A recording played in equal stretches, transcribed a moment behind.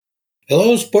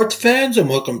Hello, sports fans, and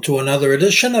welcome to another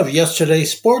edition of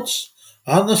Yesterday's Sports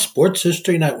on the Sports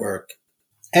History Network.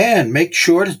 And make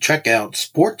sure to check out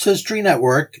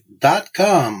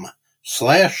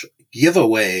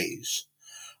sportshistorynetwork.com/giveaways.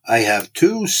 I have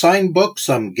two signed books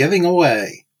I'm giving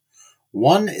away.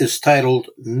 One is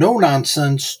titled No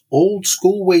Nonsense Old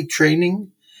School Weight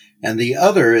Training, and the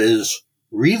other is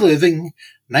Reliving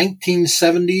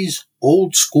 1970s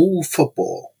Old School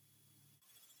Football.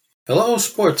 Hello,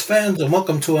 sports fans, and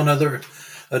welcome to another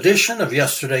edition of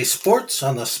Yesterday's Sports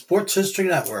on the Sports History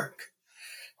Network.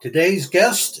 Today's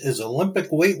guest is Olympic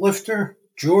weightlifter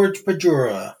George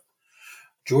Pjura.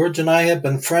 George and I have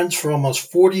been friends for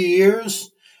almost 40 years,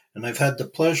 and I've had the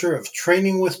pleasure of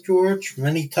training with George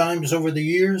many times over the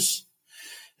years.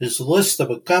 His list of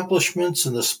accomplishments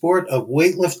in the sport of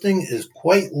weightlifting is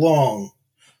quite long,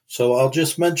 so I'll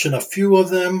just mention a few of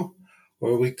them,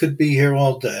 or we could be here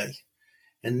all day.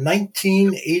 In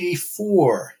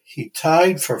 1984, he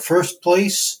tied for first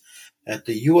place at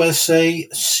the USA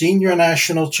Senior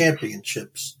National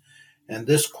Championships, and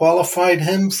this qualified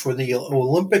him for the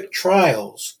Olympic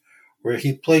trials, where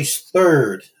he placed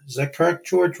third. Is that correct,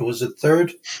 George? Was it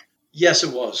third? Yes,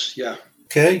 it was, yeah.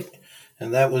 Okay,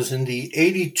 and that was in the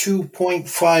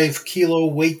 82.5 kilo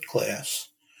weight class.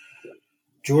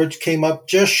 George came up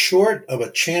just short of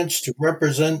a chance to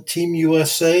represent Team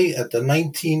USA at the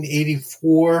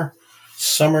 1984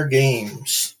 Summer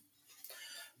Games.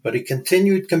 But he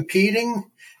continued competing,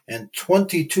 and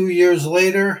 22 years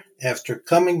later, after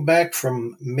coming back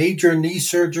from major knee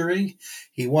surgery,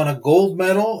 he won a gold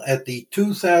medal at the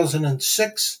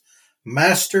 2006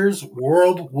 Masters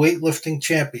World Weightlifting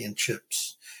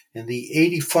Championships in the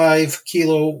 85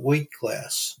 kilo weight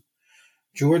class.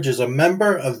 George is a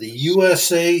member of the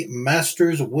USA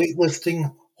Masters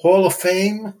Weightlifting Hall of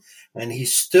Fame, and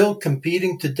he's still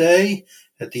competing today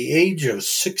at the age of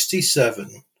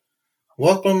 67.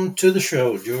 Welcome to the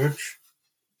show, George.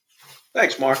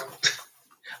 Thanks, Mark.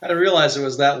 I didn't realize it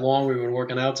was that long we've been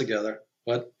working out together,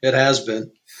 but it has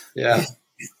been. Yeah.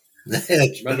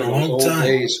 It's been a long time.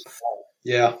 Days.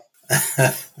 Yeah.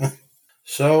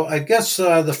 So I guess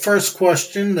the first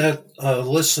question that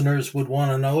listeners would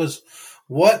want to know is,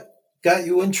 what got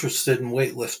you interested in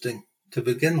weightlifting to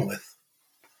begin with?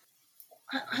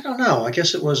 I don't know. I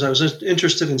guess I was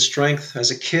interested in strength.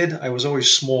 As a kid, I was always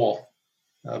small,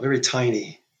 very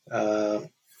tiny,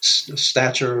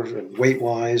 stature and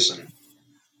weight-wise. And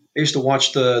I used to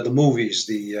watch the movies,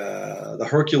 the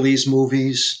Hercules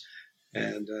movies,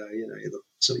 and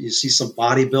so you see some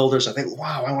bodybuilders. I think,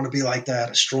 wow, I want to be like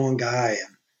that, a strong guy.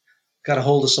 And got a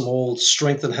hold of some old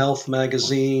strength and health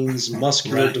magazines,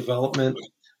 muscular development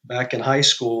back in high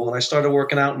school. And I started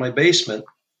working out in my basement.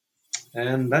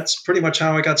 And that's pretty much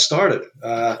how I got started.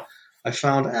 I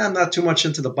found I'm not too much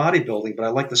into the bodybuilding, but I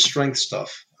like the strength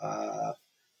stuff.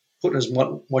 Putting as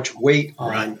much weight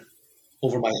on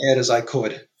over my head as I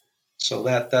could. So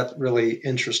that really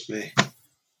interested me.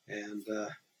 And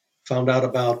found out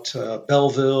about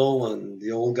Belleville and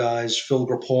the old guys, Phil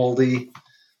Grapaldi,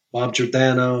 Bob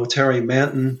Giordano, Terry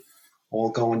Manton, all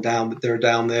going down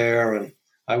there. And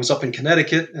I was up in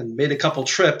Connecticut and made a couple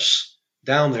trips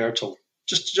down there to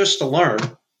just to learn.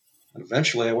 And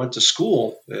eventually I went to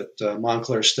school at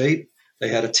Montclair State. They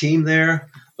had a team there.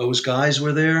 Those guys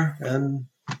were there, and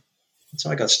that's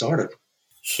how I got started.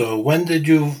 So when did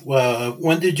you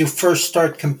first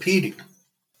start competing? I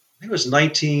think it was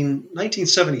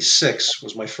 1976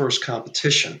 was my first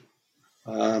competition.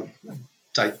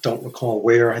 I don't recall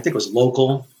where. I think it was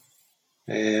local.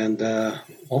 And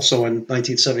also in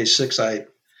 1976, they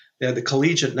had the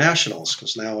collegiate nationals,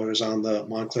 because now I was on the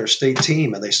Montclair State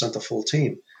team, and they sent a full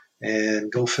team.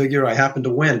 And go figure, I happened to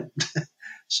win.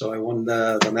 So I won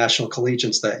the national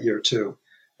collegiates that year, too,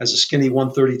 as a skinny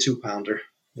 132-pounder.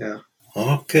 Yeah.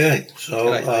 Okay.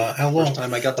 So how long?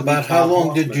 Time I got about how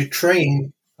long did you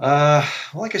train?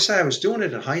 Like I said, I was doing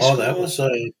it in high school. Oh, that was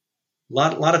a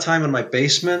lot of time in my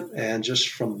basement, and just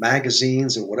from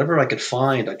magazines and whatever I could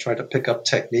find, I tried to pick up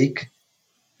technique.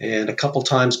 And a couple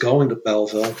times going to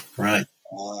Belleville,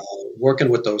 working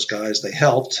with those guys, they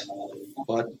helped,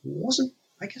 but wasn't,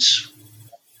 I guess,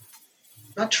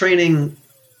 not training,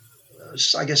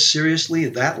 I guess, seriously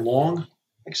that long.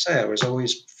 Like I say, I was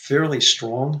always fairly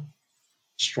strong,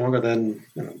 stronger than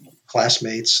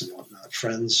classmates and whatnot,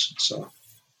 friends. So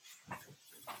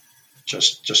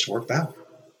just worked out.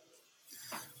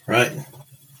 Right.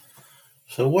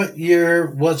 So what year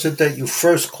was it that you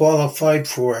first qualified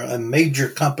for a major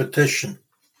competition?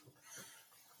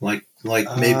 Like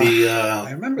maybe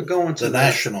I remember going to the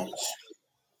Nationals.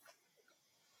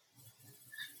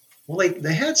 Well,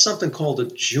 they had something called the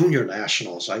Junior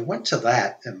Nationals. I went to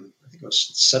that, and I think think it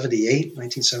was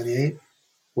 1978,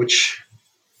 which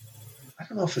I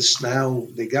don't know if it's now,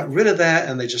 they got rid of that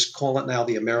and they just call it now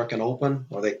the American Open,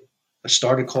 or they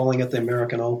started calling it the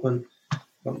American Open.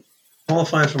 But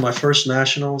qualifying for my first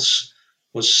nationals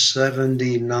was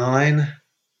 79.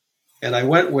 And I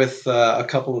went with a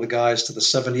couple of the guys to the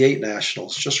 78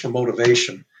 nationals just for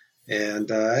motivation. And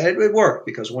it worked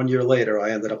because 1 year later I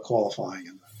ended up qualifying.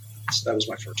 And so that was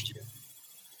my first year.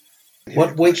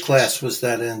 What weight class was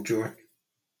that in, George?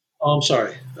 Oh, I'm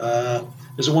sorry.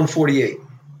 It was a 148.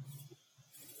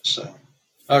 So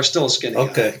I was still a skinny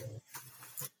guy.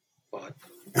 But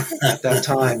at that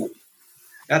time,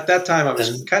 I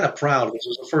was kind of proud because it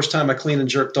was the first time I clean and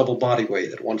jerk double body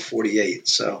weight at 148.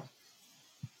 So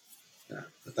yeah,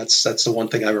 that's the one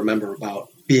thing I remember about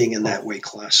being in that weight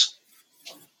class.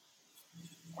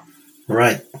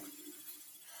 Right.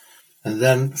 And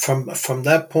then from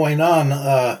that point on,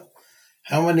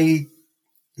 how many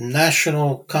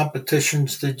national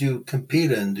competitions did you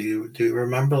compete in? Do you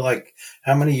remember, like,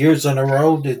 how many years in a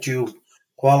row did you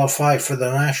qualify for the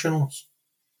nationals?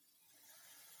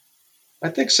 I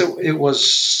think so. It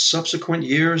was subsequent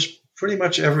years, pretty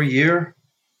much every year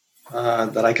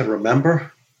that I can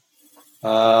remember.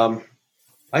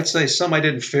 I'd say some I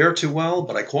didn't fare too well,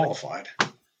 but I qualified.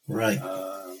 Right.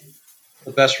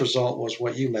 The best result was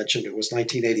what you mentioned. It was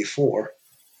 1984,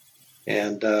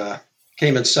 and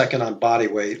came in second on body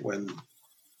weight when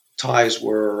ties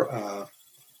were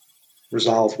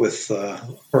resolved with a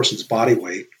person's body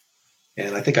weight.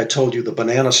 And I think I told you the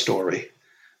banana story.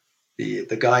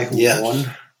 The guy who won,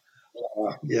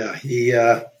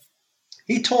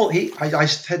 I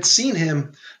had seen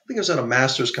him. I think it was at a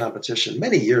Masters competition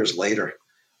many years later,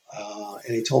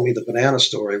 and he told me the banana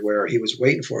story where he was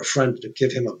waiting for a friend to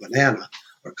give him a banana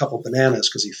or a couple of bananas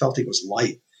because he felt he was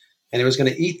light, and he was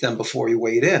going to eat them before he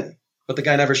weighed in. But the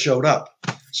guy never showed up,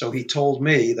 so he told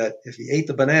me that if he ate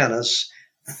the bananas,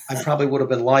 I probably would have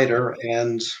been lighter,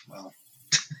 and well,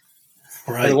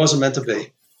 right. But it wasn't meant to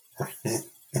be.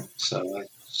 So I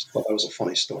just thought that was a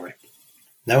funny story.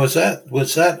 Now, was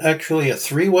that actually a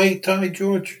three-way tie,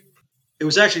 George? It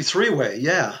was actually three-way.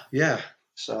 Yeah.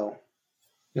 So,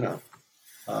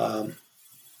 I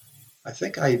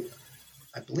think I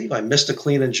believe I missed a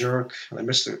clean and jerk and I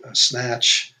missed a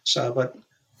snatch. So, but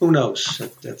who knows?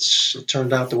 It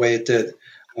turned out the way it did.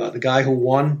 The guy who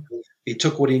won, he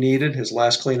took what he needed, his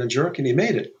last clean and jerk, and he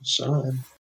made it. So,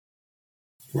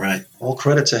 right. All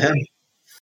credit to him.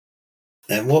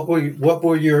 And what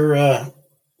were your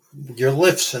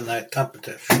lifts in that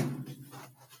competition?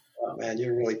 Oh man,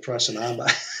 you're really pressing on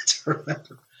that to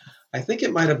remember. I think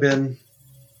it might have been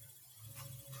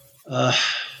had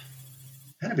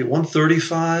to be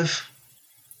 135,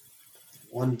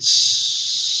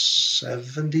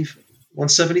 170,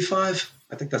 175.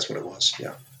 I think that's what it was.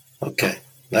 Yeah. Okay.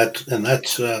 That's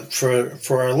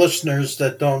for our listeners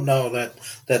that don't know,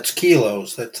 that's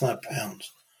kilos. That's not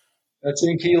pounds. That's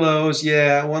in kilos.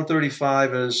 Yeah.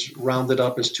 135 is rounded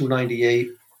up as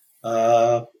 298.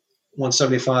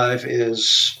 175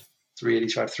 is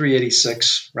 385,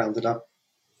 386 rounded up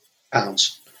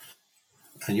pounds.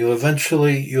 And you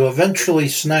eventually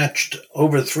snatched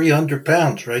over 300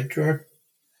 pounds, right, George?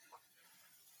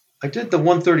 I did the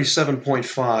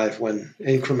 137.5 when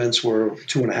increments were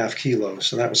 2.5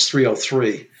 kilos, and that was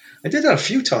 303. I did that a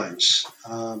few times.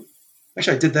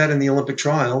 Actually, I did that in the Olympic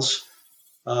trials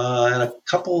and a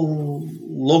couple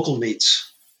local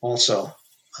meets also.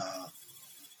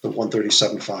 The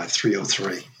 137.5,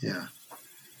 303. Yeah.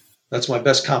 That's my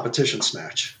best competition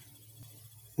snatch.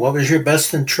 What was your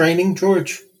best in training,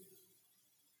 George?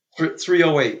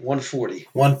 308, 140.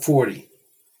 140.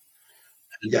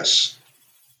 Yes.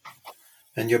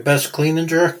 And your best clean and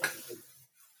jerk?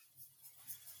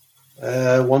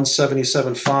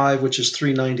 177.5, which is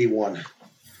 391.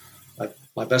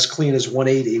 My best clean is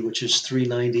 180, which is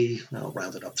 390. I'll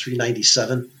round it up,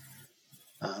 397.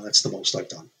 That's the most I've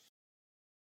done.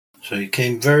 So you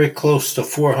came very close to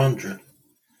 400.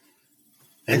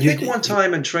 And I think one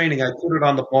time in training, I put it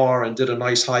on the bar and did a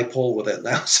nice high pull with it. And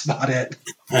that was about it.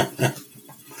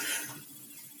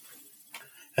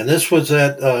 And this was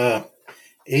at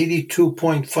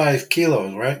 82.5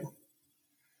 kilos, right?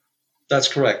 That's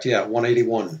correct. Yeah,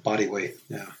 181 body weight.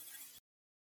 Yeah.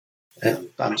 And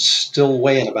I'm still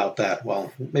weighing about that.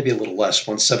 Well, maybe a little less,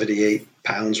 178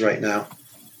 pounds right now.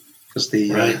 Because the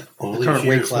current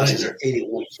weight class is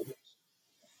 81.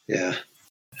 Yeah.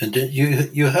 And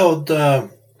you held,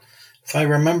 if I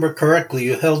remember correctly,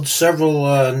 you held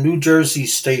several New Jersey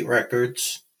state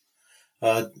records.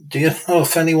 Do you know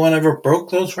if anyone ever broke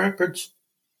those records?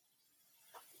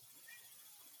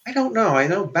 I don't know. I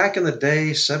know back in the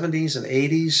day, 70s and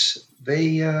 80s,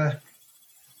 a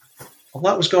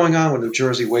lot was going on with New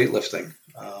Jersey weightlifting.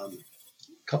 A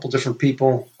couple different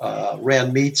people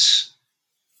ran meets,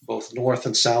 both North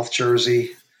and South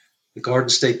Jersey. The Garden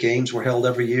State Games were held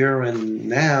every year, and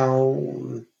now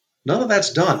none of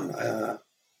that's done.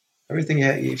 Everything,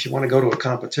 if you want to go to a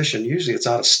competition, usually it's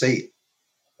out of state.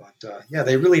 But yeah,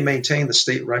 they really maintain the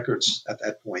state records at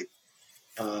that point.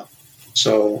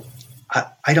 So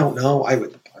I don't know.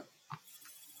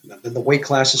 Then the weight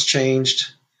class has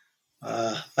changed.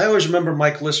 I always remember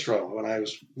Mike Listro when I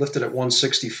was lifted at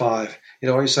 165. You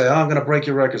know, he say, "Oh, I'm going to break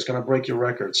your records. Going to break your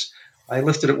records." I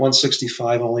lifted at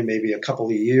 165 only maybe a couple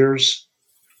of years,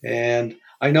 and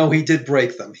I know he did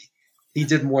break them. He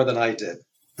did more than I did.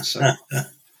 So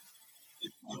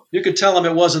you could tell him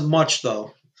it wasn't much,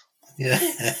 though. Yeah,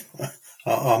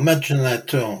 I'll mention that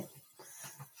too.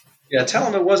 Yeah, tell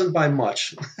him it wasn't by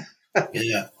much.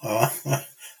 Yeah,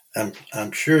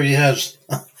 I'm sure he has.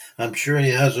 I'm sure he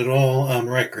has it all on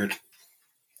record.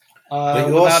 But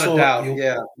you Without also, a doubt,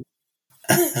 yeah.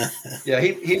 Yeah,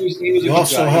 he was a you good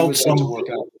also guy. He held was able to some. work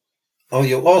out. Oh,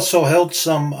 you also held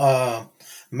some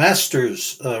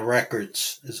masters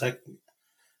records. Is that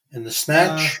in the Uh,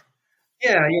 snatch?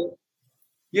 yeah,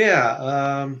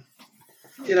 yeah.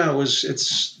 You know,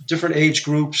 it's different age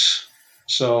groups.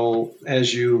 So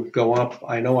as you go up,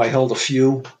 I know I held a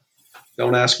few.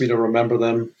 Don't ask me to remember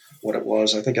them, what it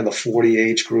was. I think in the 40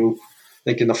 age group, I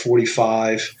think in the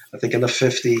 45, I think in the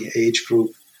 50 age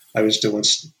group, I was doing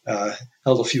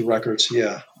held a few records.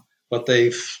 Yeah, but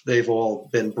they've all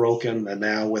been broken, and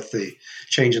now with the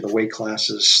change of the weight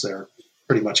classes, they're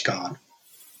pretty much gone.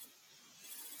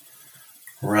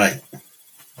 Right.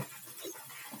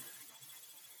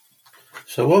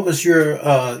 So, what was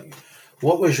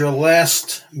your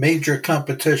last major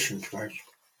competition, George?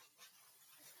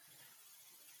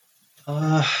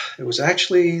 It was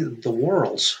actually the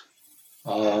Worlds.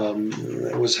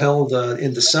 It was held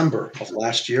in December of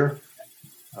last year,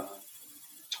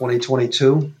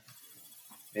 2022,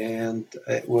 and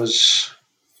it was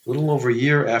a little over a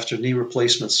year after knee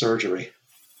replacement surgery.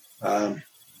 Um,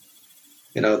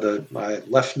 you know, my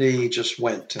left knee just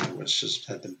went and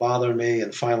had been bothering me,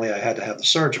 and finally I had to have the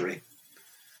surgery.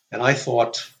 And I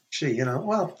thought, gee,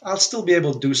 well, I'll still be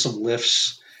able to do some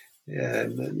lifts,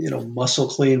 and muscle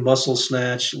clean, muscle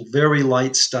snatch, very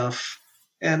light stuff,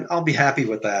 and I'll be happy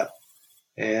with that.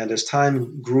 And as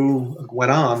time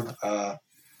went on, I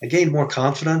gained more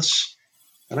confidence.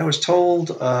 And I was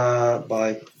told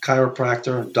by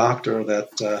chiropractor and doctor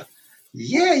that,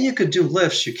 yeah, you could do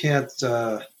lifts. You can't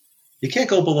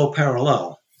go below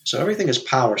parallel. So everything is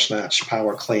power snatch,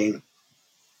 power clean.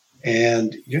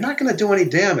 And you're not going to do any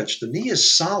damage. The knee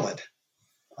is solid.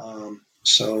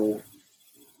 So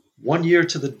 1 year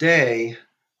to the day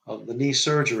of the knee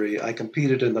surgery, I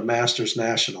competed in the Masters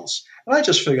Nationals. And I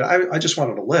just figured I just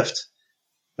wanted to lift.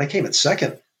 I came in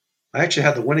second. I actually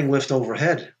had the winning lift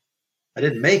overhead. I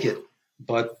didn't make it,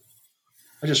 but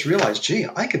I just realized, gee,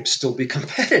 I could still be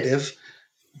competitive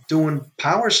doing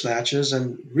power snatches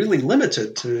and really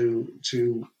limited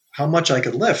to how much I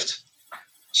could lift.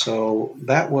 So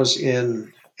that was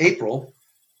in April.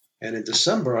 And in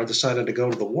December, I decided to go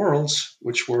to the Worlds,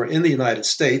 which were in the United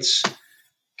States.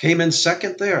 Came in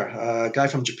second there. A guy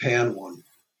from Japan won.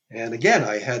 And again,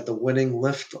 I had the winning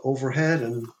lift overhead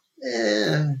and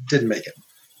didn't make it.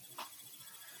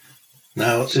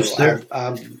 Now, So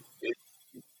I'm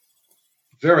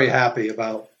very happy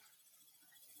about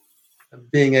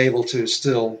being able to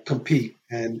still compete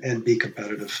and be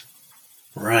competitive.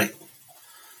 Right.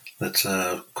 That's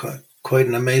quite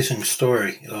an amazing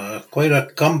story. Quite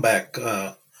a comeback.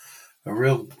 A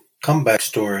real comeback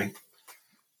story.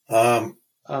 I'm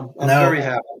very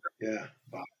happy. Yeah.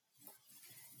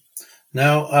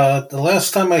 Now, the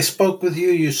last time I spoke with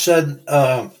you, you said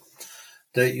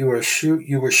that you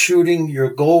were shooting. Your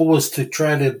goal was to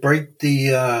try to break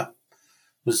the.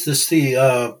 Was this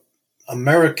the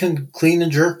American clean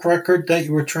and jerk record that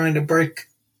you were trying to break?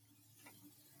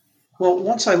 Well,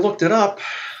 once I looked it up,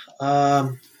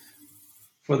 in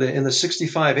the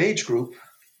 65 age group,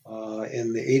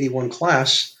 in the 81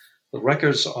 class, the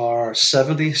records are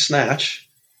 70 snatch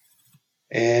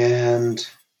and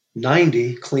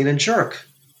 90 clean and jerk.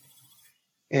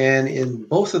 And in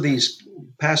both of these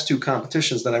past two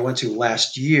competitions that I went to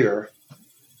last year,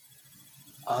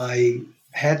 I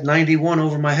had 91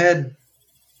 over my head.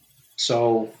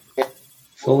 So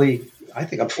I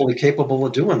think I'm fully capable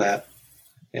of doing that.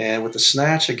 And with the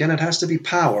snatch, again, it has to be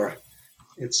power.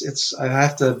 I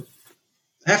have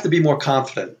to be more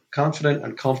confident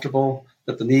and comfortable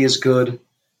that the knee is good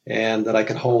and that I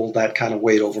can hold that kind of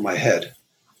weight over my head.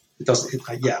 it doesn't.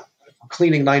 Yeah, I'm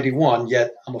cleaning 91,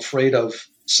 yet I'm afraid of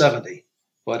 70.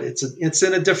 But it's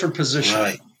in a different position.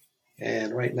 Right.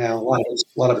 And right now, a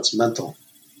lot of it's mental.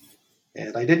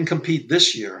 And I didn't compete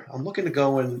this year. I'm looking to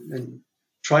go and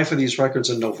try for these records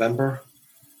in November.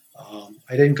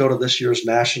 I didn't go to this year's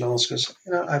nationals because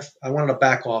I wanted to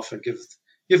back off and give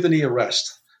the knee a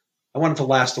rest. I want it to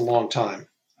last a long time.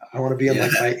 I want to be in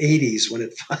like my 80s when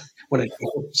it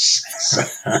goes. So,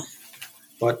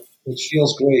 but it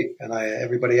feels great, and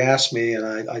everybody asks me,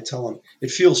 and I tell them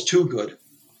it feels too good.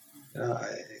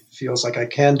 It feels like I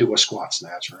can do a squat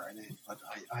snatch, but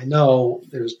I know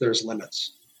there's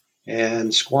limits.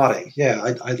 And squatting,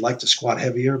 yeah, I'd like to squat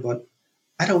heavier, but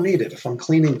I don't need it. If I'm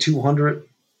cleaning 200,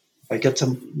 if I get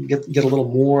to get a little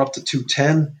more up to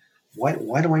 210,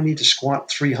 why do I need to squat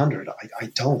 300? I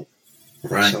don't.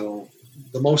 Right. So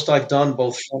the most I've done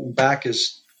both front and back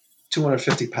is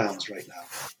 250 pounds right now,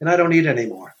 and I don't need any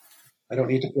more. I don't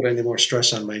need to put any more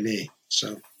stress on my knee.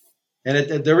 So,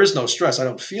 and there is no stress. I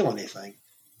don't feel anything,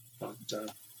 but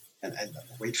and the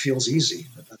weight feels easy.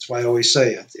 That's why I always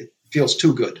say it feels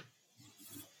too good.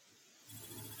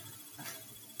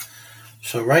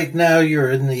 So right now you're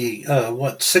in the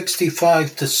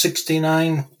 65 to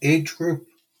 69 age group?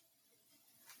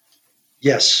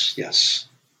 Yes,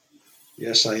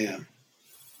 I am.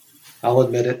 I'll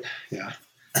admit it. Yeah.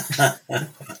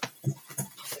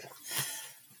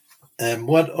 And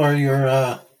what are your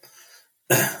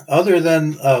other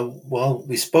than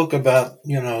we spoke about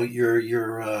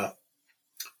your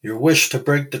wish to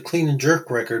break the clean and jerk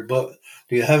record, but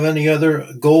do you have any other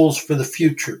goals for the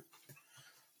future?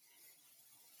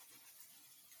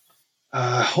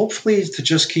 Hopefully to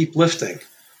just keep lifting.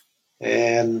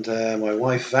 And my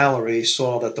wife Valerie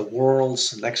saw that the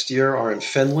Worlds next year are in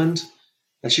Finland,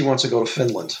 and she wants to go to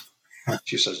Finland.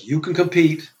 She says, "You can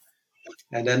compete,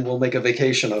 and then we'll make a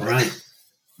vacation of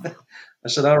it." I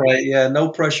said, "All right, yeah, no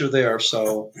pressure there."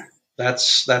 So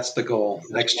that's the goal.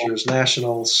 Next year's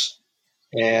nationals,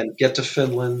 and get to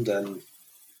Finland, and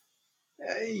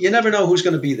you never know who's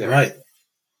going to be there. Right.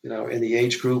 In the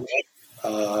age group,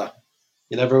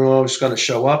 you never know who's going to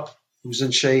show up, who's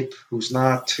in shape, who's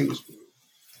not.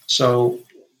 So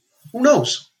who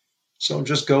knows? So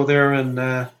just go there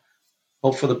and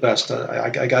hope for the best. I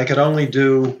could only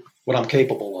do what I'm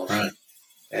capable of. Right.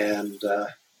 And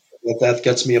if that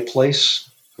gets me a place,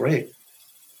 great.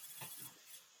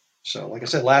 So, like I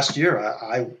said, last year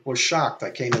I was shocked. I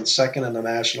came in second in the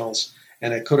nationals,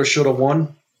 and it could have, should have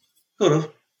won. Could have.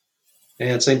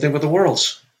 And same thing with the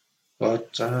Worlds.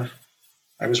 But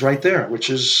I was right there, which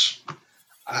is,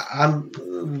 I'm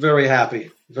very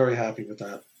happy with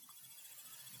that.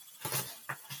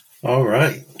 All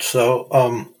right.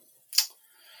 So,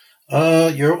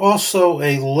 you're also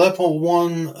a level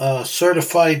 1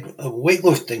 certified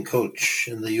weightlifting coach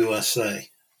in the USA.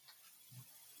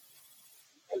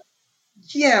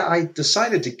 Yeah, I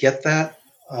decided to get that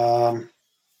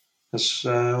because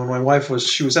when my wife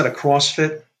she was at a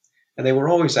CrossFit, and they were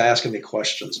always asking me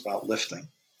questions about lifting.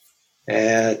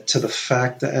 And to the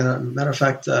fact that, and matter of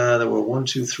fact, there were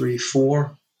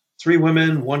 3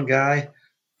 women, 1 guy.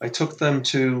 I took them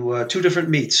to 2 different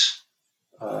meets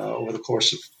over the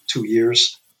course of 2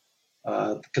 years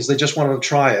because they just wanted to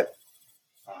try it.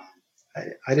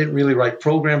 I didn't really write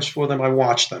programs for them. I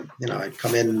watched them. I'd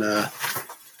come in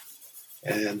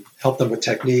and help them with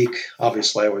technique.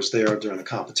 Obviously, I was there during the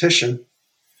competition,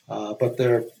 but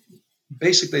they're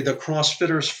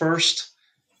CrossFitters first,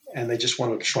 and they just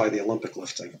wanted to try the Olympic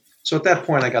lifting. So at that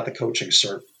point, I got the coaching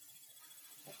cert.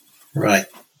 Right.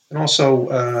 And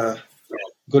also,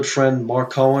 good friend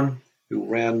Mark Cohen, who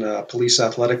ran Police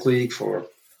Athletic League for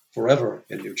forever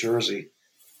in New Jersey.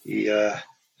 He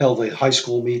held the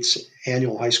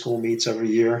annual high school meets every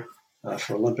year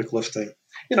for Olympic lifting.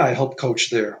 I helped coach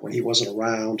there when he wasn't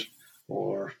around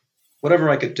or whatever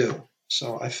I could do.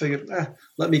 So I figured,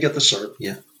 let me get the cert.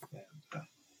 Yeah.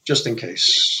 Just in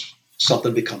case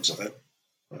something becomes of it.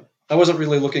 But I wasn't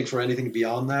really looking for anything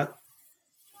beyond that.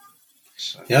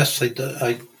 So. Yes,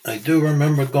 I do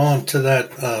remember going to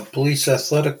that Police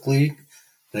Athletic League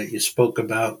that you spoke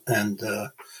about, and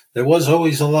there was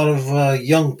always a lot of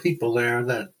young people there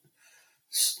that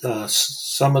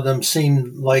some of them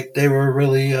seemed like they were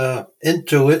really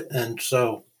into it, and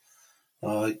so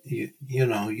you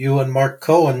and Mark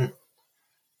Cohen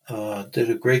did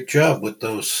a great job with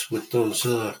those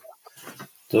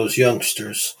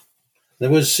youngsters. There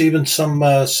was even some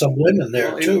women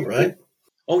there too, right?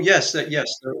 Oh yes, yes.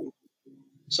 There were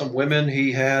some women.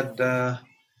 He had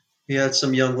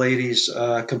some young ladies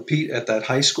compete at that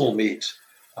high school meet,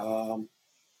 and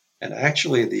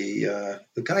actually the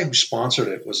guy who sponsored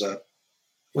it was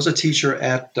was a teacher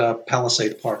at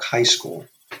Palisade Park High School.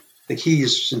 I think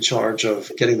he's in charge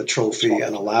of getting the trophy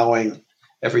and allowing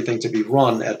everything to be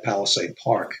run at Palisade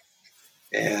Park.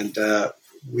 And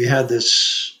we had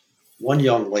this one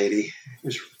young lady who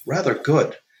was rather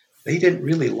good. They didn't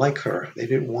really like her. They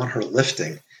didn't want her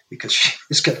lifting because she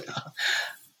was going to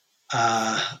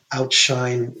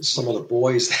outshine some of the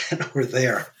boys that were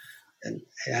there. And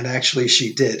actually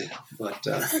she did. But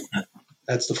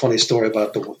that's the funny story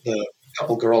about the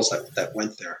couple girls that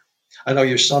went there. I know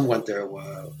your son went there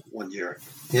 1 year.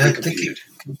 Yeah, I think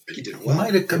he did well. He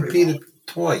might have competed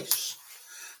twice.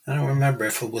 I don't remember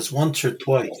if it was once or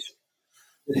twice.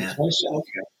 Yeah. Twice?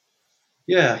 Okay.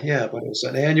 Yeah, but it was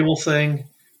an annual thing.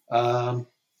 And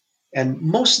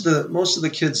most of the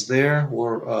kids there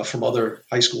were from other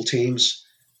high school teams,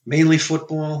 mainly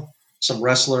football, some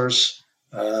wrestlers,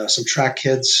 some track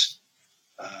kids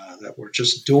that were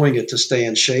just doing it to stay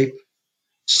in shape.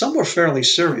 Some were fairly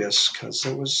serious because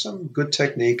there was some good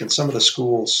technique, and some of the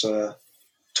schools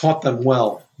taught them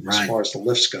well as far as the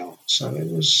lifts go. So it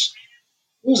was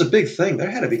a big thing. There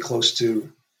had to be close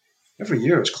to every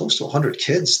year. It was close to 100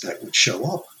 kids that would show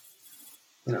up.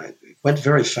 It went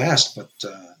very fast, but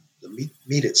the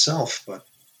meet itself. But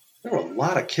there were a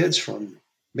lot of kids from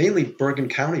mainly Bergen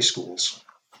County schools.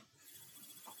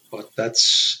 But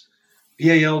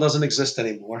BAL doesn't exist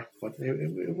anymore. But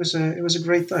it was a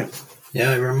great thing.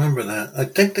 Yeah, I remember that. I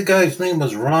think the guy's name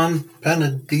was Ron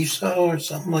Penadiso or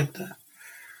something like that.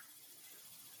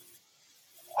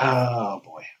 Oh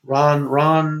boy,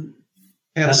 Ron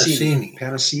Panacini.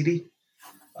 Panacidi.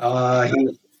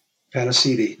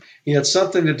 He had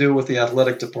something to do with the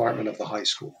athletic department of the high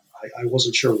school. I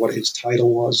wasn't sure what his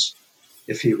title was.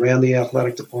 If he ran the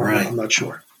athletic department, right. I'm not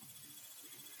sure.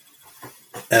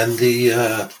 And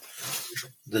the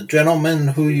gentleman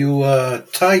who you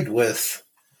tied with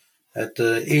at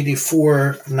the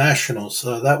 '84 Nationals,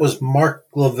 that was Mark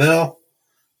Lavelle.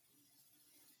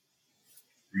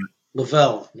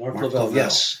 Mark Lavelle.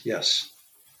 Yes.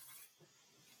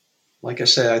 Like I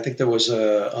said, I think there was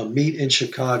a meet in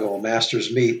Chicago, a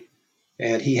Masters meet,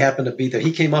 and he happened to be there.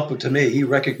 He came up to me. He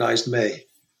recognized me,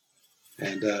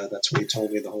 and that's when he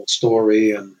told me the whole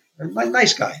story. And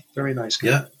nice guy, very nice guy.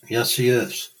 Yeah, yes, he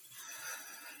is.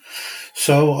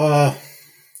 So,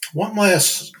 one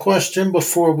last question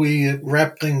before we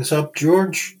wrap things up,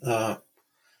 George.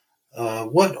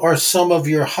 What are some of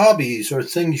your hobbies or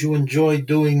things you enjoy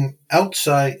doing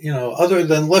outside, other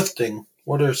than lifting?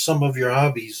 What are some of your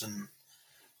hobbies? And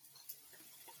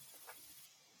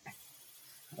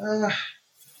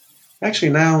actually,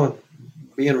 now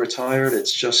being retired,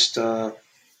 it's just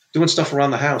doing stuff around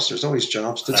the house. There's always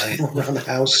jobs to do around the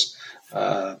house,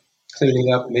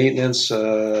 cleaning up, maintenance,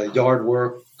 yard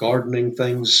work, gardening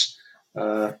things.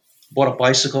 Bought a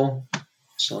bicycle,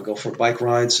 so I'll go for bike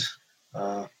rides.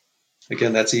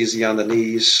 Again, that's easy on the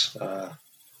knees.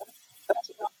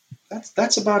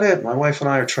 That's about it. My wife and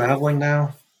I are traveling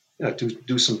now.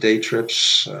 Do some day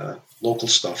trips, local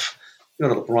stuff. To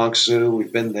the Bronx Zoo.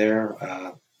 We've been there.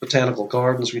 Botanical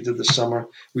Gardens we did this summer.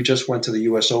 We just went to the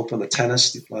U.S. Open, the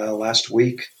tennis, last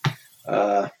week.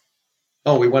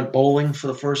 We went bowling for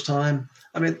the first time.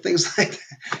 I mean, things like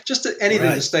that. Just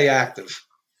anything to stay active.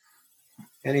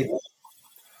 Anything.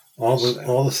 All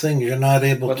the things you're not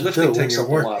able to do. But lifting takes up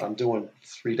a lot. I'm doing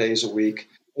 3 days a week.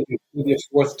 Maybe a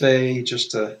fourth day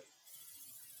just to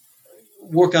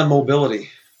work on mobility.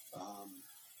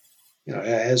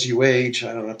 As you age,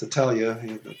 I don't have to tell you,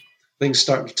 things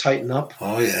start to tighten up.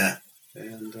 Oh, yeah.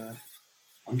 And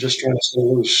I'm just trying to stay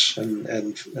loose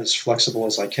and as flexible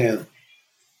as I can.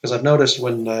 Because I've noticed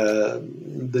when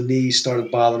the knee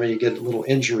started bothering me, you get little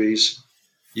injuries,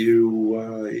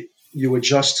 you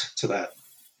adjust to that.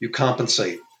 You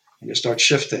compensate and you start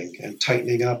shifting and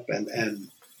tightening up. And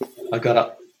I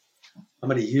got how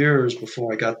many years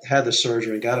before I had the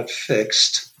surgery and got it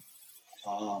fixed.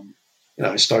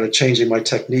 I started changing my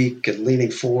technique and leaning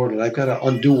forward, and I've got to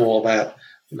undo all that.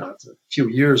 It's a few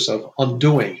years of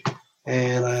undoing,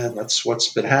 and that's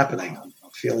what's been happening.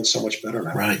 I'm feeling so much better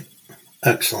now. Right.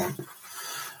 Excellent.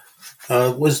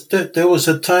 There was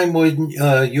a time when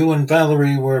you and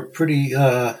Valerie were pretty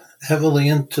heavily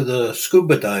into the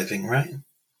scuba diving, right?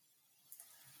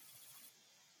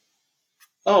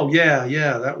 Oh yeah,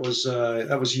 that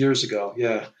was years ago.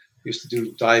 Yeah, we used to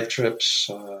do dive trips.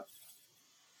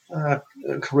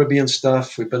 Caribbean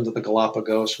stuff. We've been to the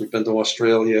Galapagos. We've been to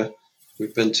Australia.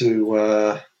 We've been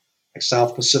to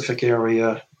South Pacific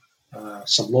area.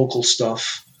 Some local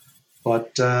stuff,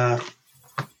 but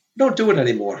don't do it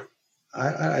anymore.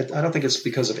 I don't think it's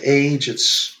because of age.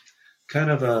 It's kind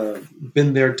of a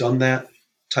been there, done that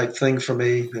type thing for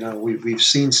me. We've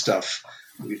seen stuff.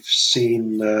 We've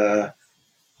seen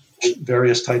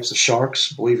various types of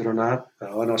sharks, believe it or not.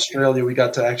 In Australia, we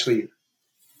got to actually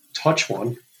touch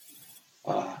one,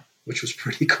 which was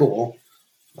pretty cool.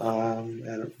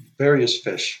 And various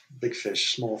fish, big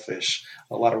fish, small fish,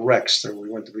 a lot of wrecks.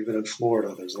 We've been in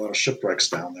Florida. There's a lot of shipwrecks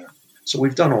down there. So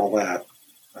we've done all that.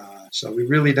 So we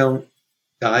really don't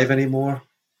dive anymore.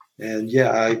 And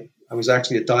yeah, I was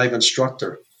actually a dive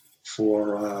instructor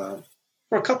for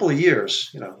a couple of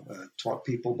years, taught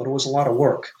people, but it was a lot of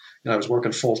work. I was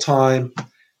working full time,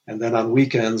 and then on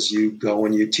weekends you go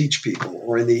and you teach people,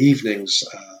 or in the evenings,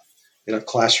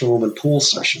 classroom and pool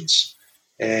sessions.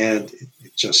 And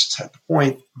it just at the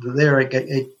point there,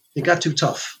 it got too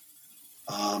tough.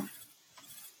 I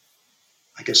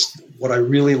guess what I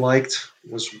really liked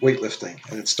was weightlifting,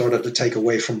 and it started to take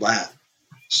away from that.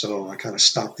 So I kind of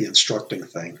stopped the instructing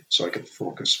thing so I could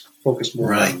focus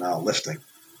more on lifting.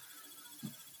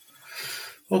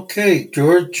 Okay,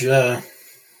 George, it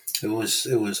was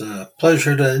a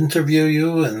pleasure to interview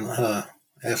you, and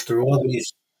after all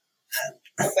these.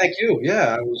 Well, thank you.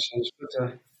 Yeah, it was good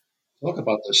to talk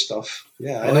about this stuff.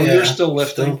 Yeah, I know you're still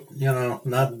lifting.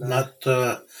 Not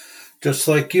just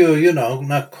like you,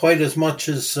 not quite as much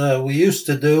as we used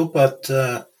to do, but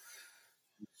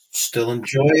still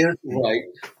enjoy it. Right.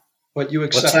 But you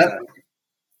accept that.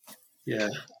 Yeah.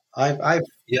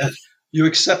 Yes. You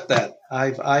accept that.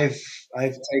 I've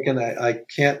taken I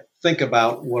can't think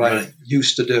about what I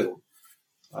used to do.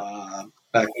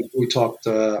 Back when we talked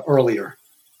earlier.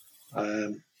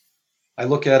 I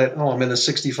look at it, I'm in the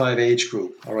 65 age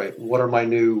group. All right, what are my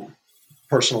new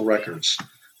personal records?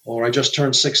 Or I just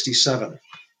turned 67.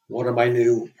 What are my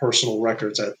new personal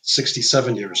records at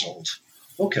 67 years old?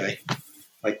 Okay.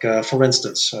 Like, for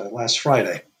instance, last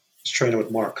Friday, I was training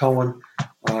with Mark Cohen.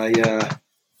 I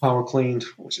power cleaned,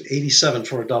 87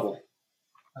 for a double.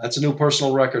 That's a new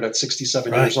personal record at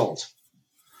 67 years old.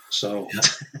 So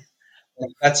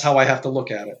that's how I have to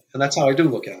look at it. And that's how I do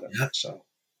look at it. Yeah. So,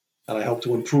 and I hope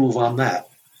to improve on that.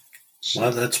 So,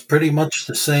 well, that's pretty much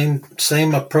the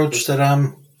same approach that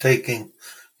I'm taking.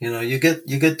 You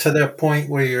get to that point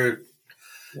where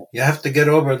you have to get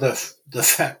over the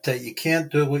fact that you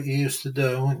can't do what you used to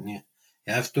do, and you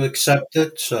have to accept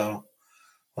it. So,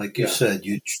 like you said,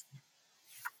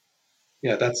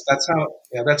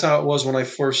 that's how it was when I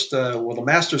first. The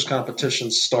Masters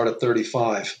competitions start at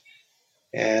 35,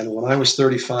 and when I was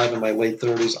 35 in my late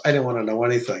 30s, I didn't want to know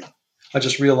anything. I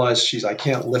just realized, I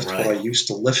can't lift what I used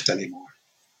to lift anymore,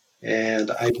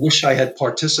 and I wish I had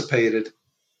participated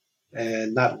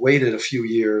and not waited a few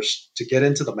years to get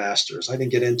into the Masters. I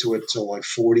didn't get into it till like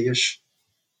 40-ish.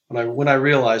 When I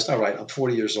realized, all right, I'm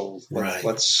 40 years old.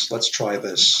 Let's try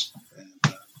this. And,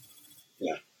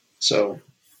 so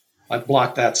I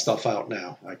blocked that stuff out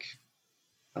now. Like,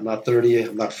 I'm not 30,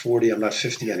 I'm not 40, I'm not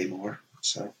 50 anymore.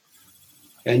 So,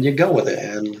 and you go with it.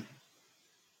 And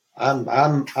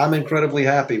I'm incredibly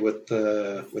happy with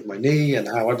my knee and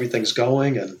how everything's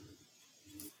going, and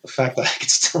the fact that I can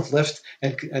still lift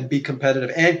and be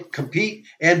competitive and compete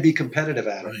and be competitive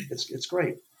at it. It's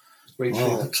great. It's great.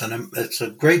 Well, it's a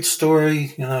great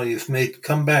story. You've made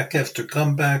comeback after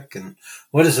comeback, and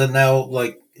what is it now?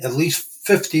 Like at least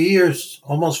 50 years,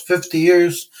 almost 50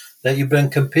 years that you've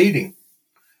been competing.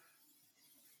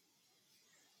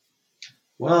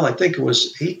 Well, I think it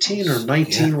was 18 or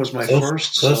 19 was my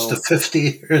first. Close to 50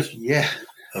 years. Yeah.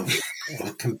 Of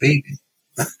competing.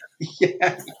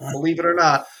 Yeah, believe it or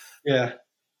not. Yeah.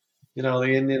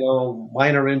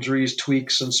 Minor injuries,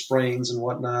 tweaks and sprains and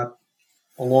whatnot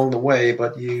along the way,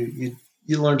 but you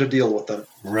learn to deal with them.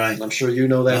 Right. And I'm sure you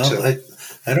know that too.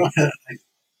 I don't have...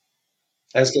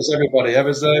 As does everybody.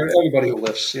 Everybody who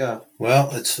lifts, yeah.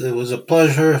 Well, it was a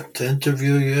pleasure to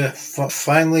interview you.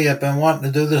 Finally, I've been wanting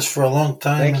to do this for a long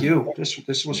time. Thank you.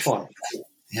 This was fun.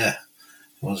 Yeah.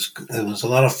 It was a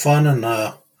lot of fun, and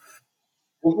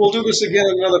we'll do this again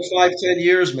in another 5-10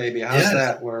 years, maybe. How's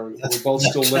that? Where we're both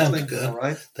still lifting, good. All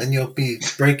right? Then you'll be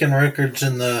breaking records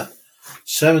in the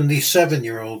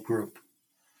 77-year-old group.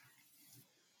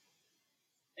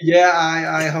 Yeah,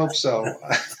 I hope so.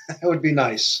 That would be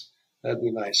nice. That'd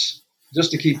be nice. Just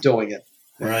to keep doing it.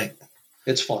 Right.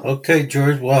 It's fun. Okay,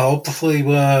 George. Well, hopefully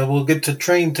we'll get to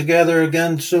train together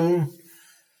again soon.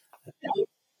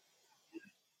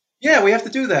 Yeah, we have to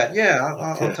do that. Yeah,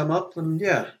 I'll come up and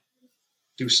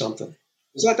do something.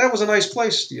 That was a nice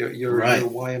place, your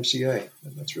YMCA.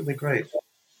 That's really great.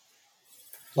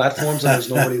 Platforms and there's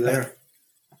nobody there.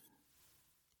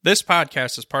 This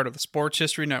podcast is part of the Sports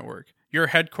History Network, your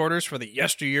headquarters for the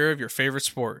yesteryear of your favorite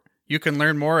sport. You can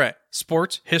learn more at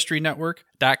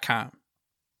sportshistorynetwork.com.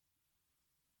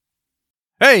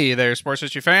 Hey there, sports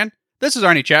history fan. This is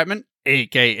Arnie Chapman,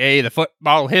 aka the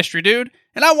Football History Dude,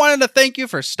 and I wanted to thank you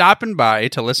for stopping by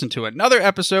to listen to another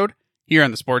episode here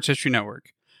on the Sports History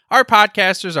Network. Our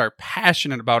podcasters are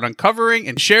passionate about uncovering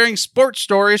and sharing sports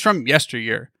stories from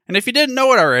yesteryear. And if you didn't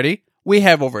know it already, we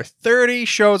have over 30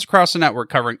 shows across the network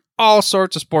covering all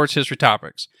sorts of sports history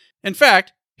topics. In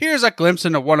fact, here's a glimpse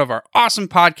into one of our awesome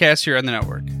podcasts here on the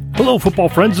network. Hello, football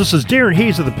friends. This is Darren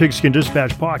Hayes of the Pigskin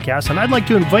Dispatch podcast, and I'd like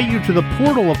to invite you to the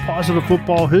portal of positive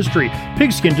football history,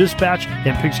 Pigskin Dispatch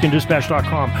and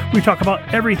pigskindispatch.com. We talk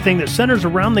about everything that centers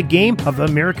around the game of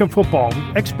American football,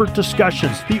 expert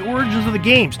discussions, the origins of the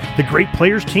games, the great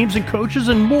players, teams, and coaches,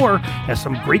 and more, and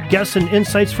some great guests and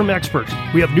insights from experts.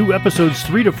 We have new episodes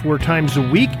 3 to 4 times a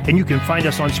week, and you can find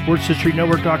us on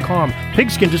sportshistorynetwork.com,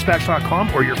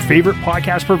 pigskindispatch.com, or your favorite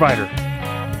podcast provider.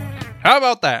 How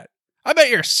about that? I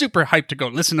bet you're super hyped to go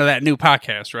listen to that new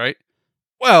podcast, right?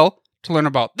 Well, to learn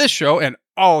about this show and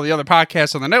all the other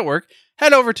podcasts on the network,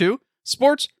 head over to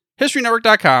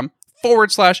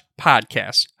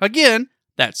sportshistorynetwork.com/podcasts. Again,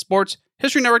 that's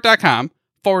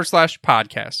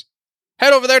sportshistorynetwork.com/podcasts.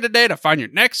 Head over there today to find your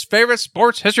next favorite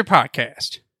sports history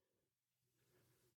podcast.